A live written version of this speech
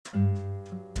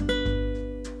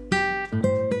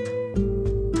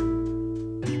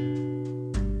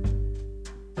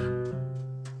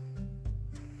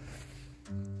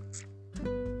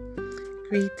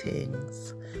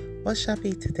Greetings. What shall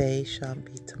be today shall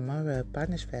be tomorrow.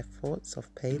 Banish their thoughts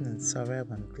of pain and sorrow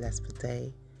and bless the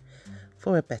day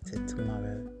for a better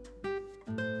tomorrow.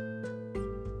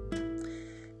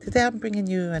 Today I'm bringing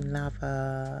you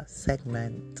another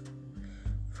segment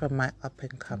from my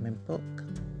up-and-coming book,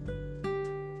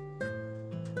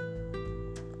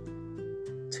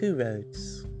 Two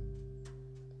Roads.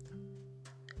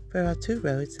 There are two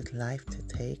roads in life to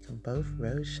take, and both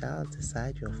roads shall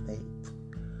decide your fate.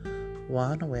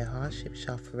 One where hardship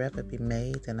shall forever be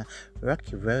made, and a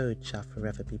rocky road shall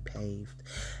forever be paved.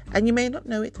 And you may not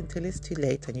know it until it's too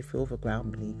late, and you feel the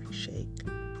ground beneath you shake.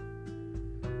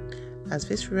 As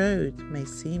this road may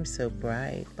seem so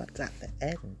bright, but at the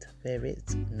end there is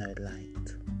no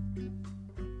light.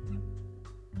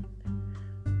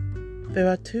 There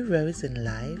are two roads in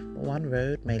life. One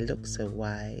road may look so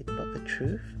wide, but the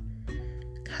truth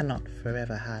cannot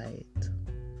forever hide.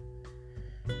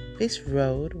 This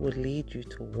road will lead you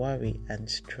to worry and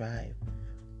strive,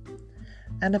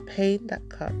 and a pain that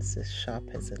cuts as sharp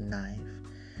as a knife,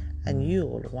 and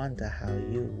you'll wonder how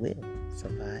you will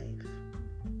survive.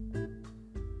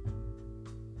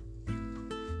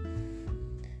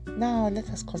 Now let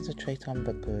us concentrate on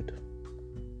the good.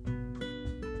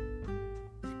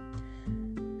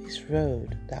 This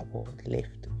road that will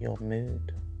lift your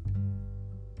mood.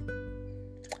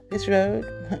 This road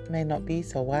may not be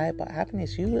so wide, but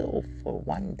happiness you will for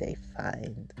one day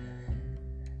find.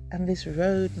 And this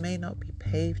road may not be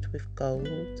paved with gold,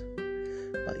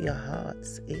 but your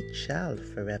hearts it shall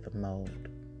forever mold.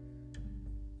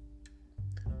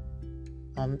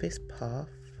 On this path,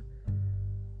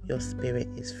 your spirit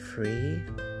is free,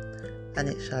 and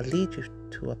it shall lead you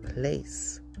to a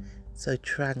place so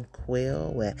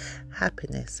tranquil where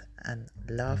happiness and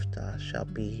laughter shall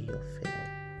be your fill.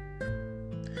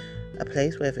 A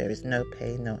place where there is no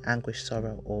pain, no anguish,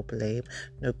 sorrow or blame,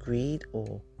 no greed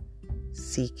or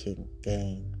seeking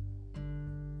gain.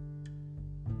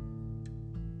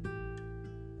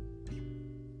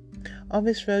 On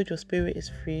this road your spirit is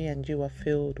free, and you are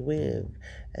filled with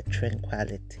a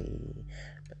tranquility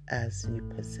as you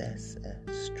possess a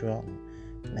strong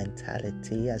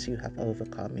mentality, as you have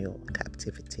overcome your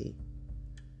captivity.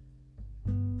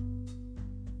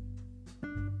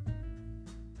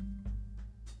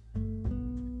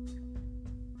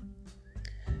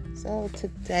 So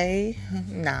today,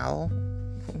 now,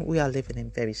 we are living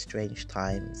in very strange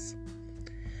times.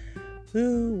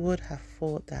 Who would have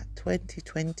thought that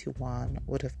 2021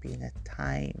 would have been a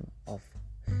time of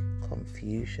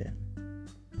confusion?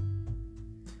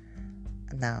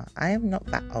 Now, I am not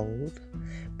that old,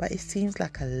 but it seems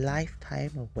like a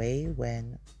lifetime away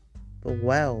when the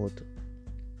world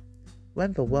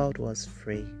was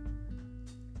free.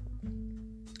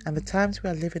 And the times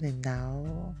we are living in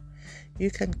now, you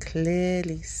can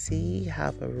clearly see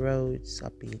how the roads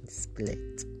are being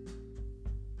split.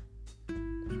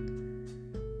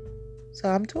 So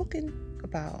I'm talking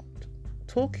to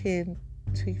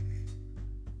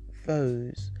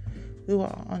those who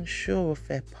are unsure of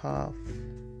their path.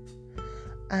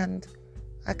 And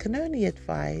I can only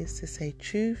advise to say,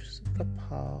 choose the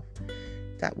path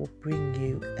that will bring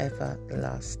you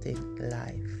everlasting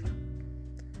life.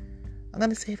 I'm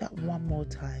going to say that one more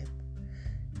time.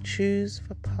 Choose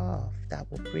the path that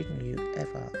will bring you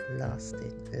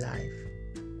everlasting life.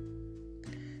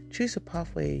 Choose a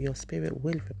path where your spirit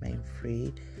will remain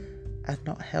free and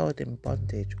not held in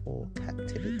bondage or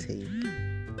captivity.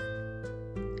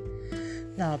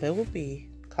 Now, there will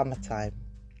come a time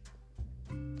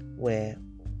where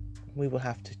we will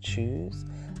have to choose,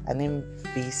 and in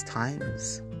these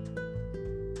times,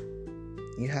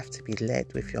 you have to be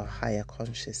led with your higher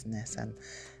consciousness and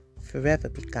forever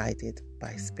be guided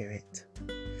by spirit.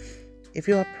 If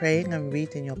you are praying and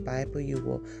reading your Bible, you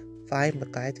will find the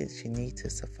guidance you need to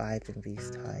survive in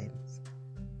these times.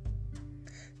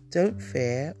 Don't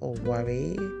fear or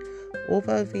worry.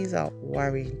 Although these are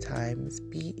worrying times,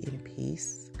 be in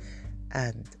peace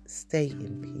and stay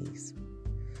in peace.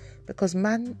 Because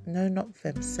man know not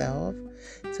themselves,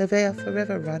 so they are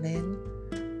forever running,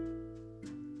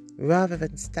 rather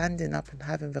than standing up and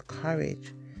having the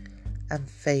courage and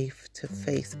faith to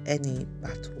face any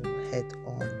battle head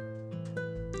on.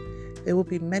 There will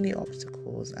be many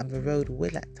obstacles, and the road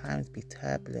will at times be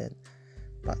turbulent,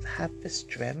 but have the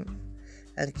strength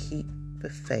and keep the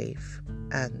faith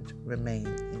and remain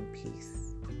in peace.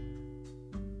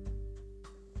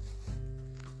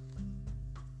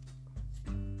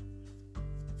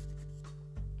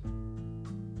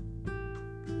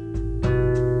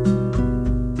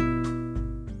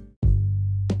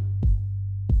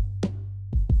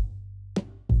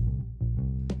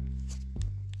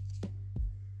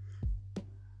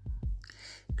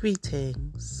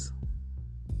 Greetings.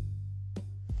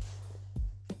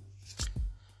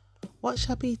 What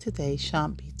shall be today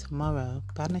shan't be tomorrow.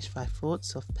 Banish thy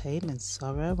thoughts of pain and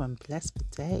sorrow, and bless the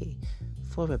day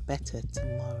for a better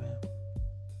tomorrow.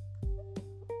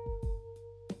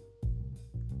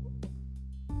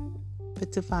 The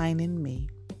divine in me.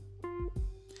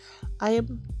 I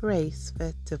embrace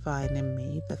the divine in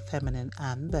me, the feminine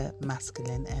and the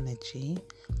masculine energy.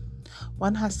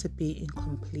 One has to be in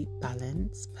complete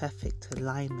balance, perfect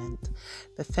alignment.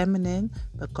 The feminine,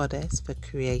 the goddess, the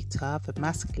creator, the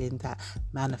masculine, that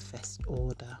manifests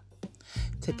order.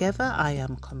 Together I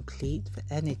am complete, the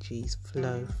energies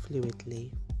flow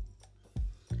fluidly.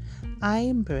 I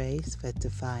embrace the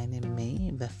divine in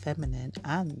me, the feminine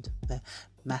and the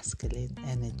masculine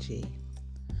energy.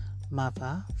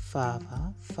 Mother,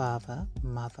 father,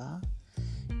 mother,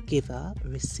 giver,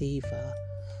 receiver,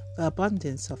 the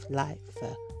abundance of life,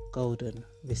 the golden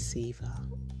receiver.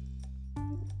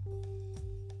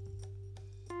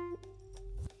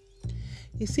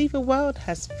 You see, the world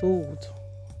has fooled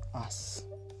us,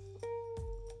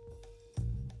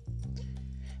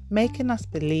 making us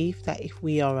believe that if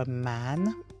we are a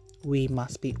man, we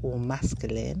must be all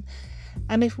masculine,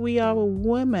 and if we are a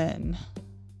woman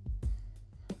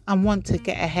and want to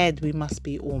get ahead, we must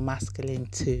be all masculine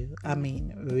too. I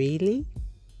mean, really?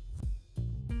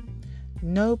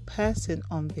 No person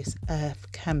on this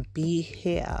earth can be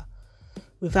here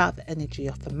without the energy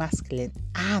of the masculine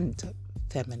and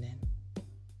feminine.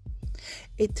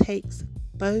 It takes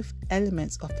both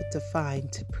elements of the divine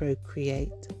to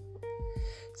procreate.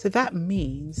 So that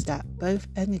means that both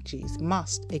energies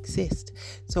must exist.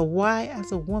 So why,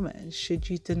 as a woman, should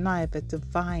you deny the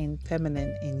divine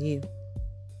feminine in you?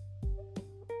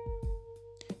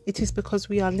 It is because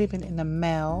we are living in a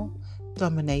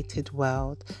male-dominated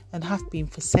world and have been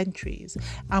for centuries,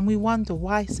 and we wonder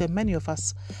why so many of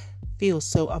us feel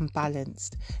so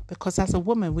unbalanced, because as a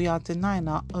woman we are denying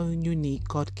our own unique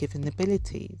God-given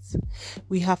abilities.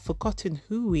 We have forgotten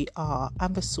who we are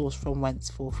and the source from whence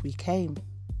forth we came.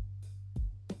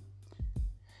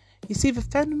 You see, the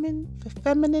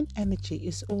feminine energy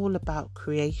is all about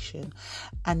creation,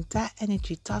 and that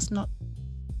energy does not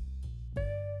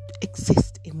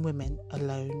exist in women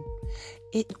alone.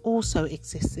 It also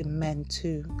exists in men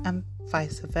too, and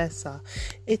vice versa.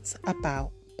 It's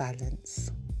about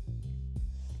balance.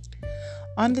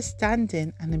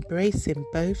 Understanding and embracing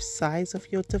both sides of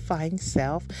your divine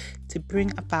self to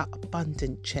bring about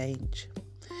abundant change.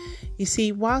 You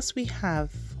see, whilst we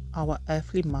have our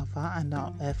earthly mother and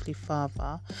our earthly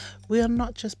father, we are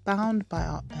not just bound by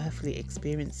our earthly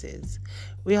experiences.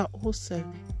 We are also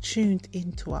tuned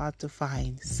into our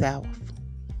divine self.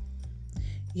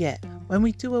 Yet, when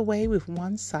we do away with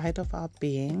one side of our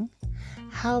being,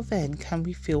 how then can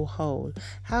we feel whole?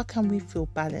 How can we feel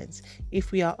balanced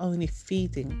if we are only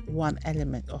feeding one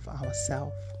element of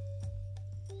ourself?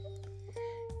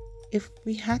 If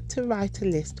we had to write a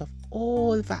list of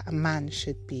all that a man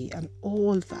should be and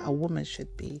all that a woman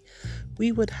should be,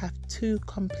 we would have two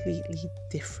completely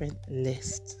different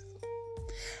lists.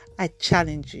 I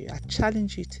challenge you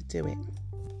to do it.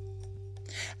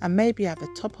 And maybe at the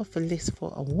top of the list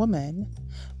for a woman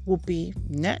will be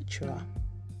nurturer.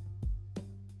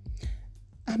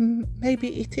 And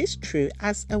maybe it is true,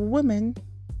 as a woman,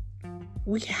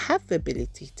 we have the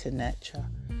ability to nurture.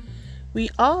 We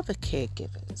are the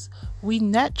caregivers. We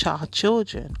nurture our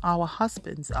children, our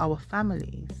husbands, our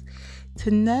families.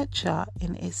 To nurture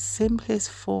in its simplest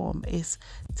form is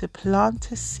to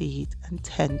plant a seed and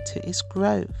tend to its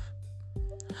growth.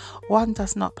 One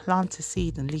does not plant a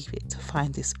seed and leave it to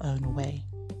find its own way.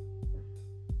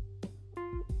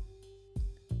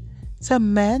 So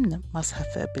men must have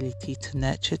the ability to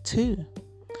nurture too.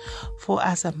 For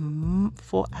as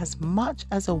much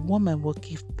as a woman will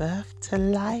give birth to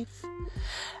life,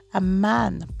 a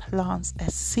man plants a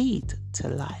seed to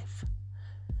life.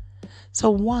 So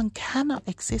one cannot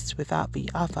exist without the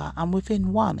other, and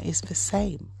within one is the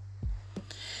same.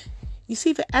 You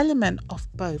see, the element of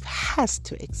both has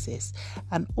to exist,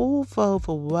 and although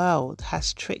the world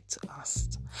has tricked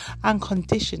us and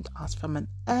conditioned us from an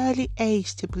early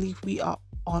age to believe we are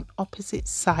on opposite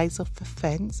sides of the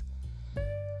fence,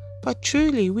 but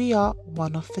truly we are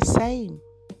one of the same.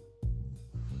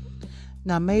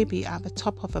 Now maybe at the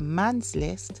top of a man's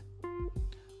list,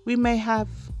 we may have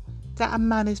that a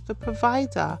man is the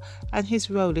provider and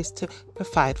his role is to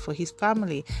provide for his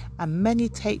family, and many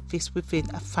take this within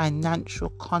a financial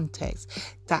context,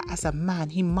 that as a man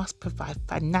he must provide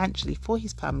financially for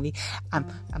his family and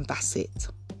that's it.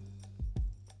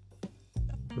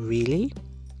 Really?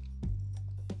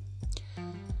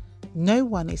 No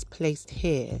one is placed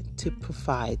here to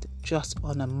provide just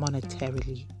on a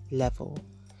monetarily level.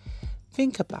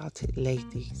 Think about it,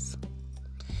 ladies.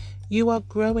 You are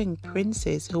growing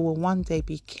princes who will one day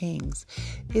be kings.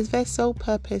 Is their sole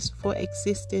purpose for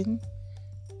existing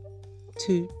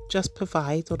to just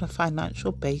provide on a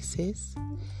financial basis?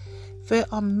 There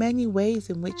are many ways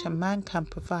in which a man can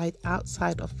provide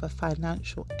outside of the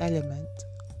financial element.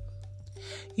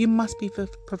 You must be the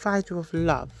provider of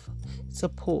love,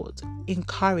 support,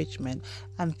 encouragement,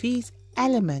 and these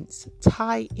elements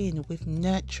tie in with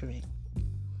nurturing.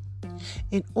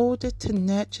 In order to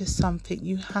nurture something,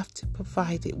 you have to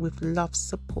provide it with love,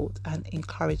 support, and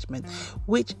encouragement,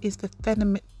 which is the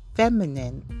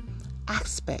feminine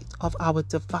aspect of our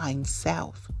divine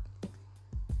self.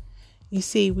 You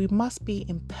see, we must be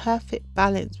in perfect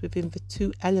balance within the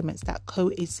two elements that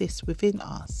coexist within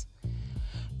us.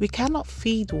 We cannot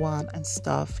feed one and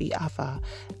starve the other,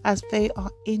 as they are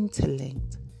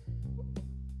interlinked.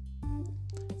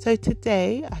 So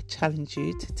today, I challenge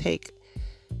you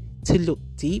to look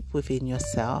deep within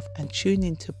yourself and tune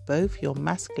into both your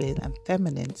masculine and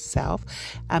feminine self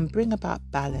and bring about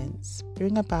balance,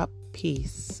 bring about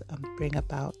peace, and bring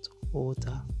about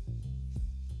order.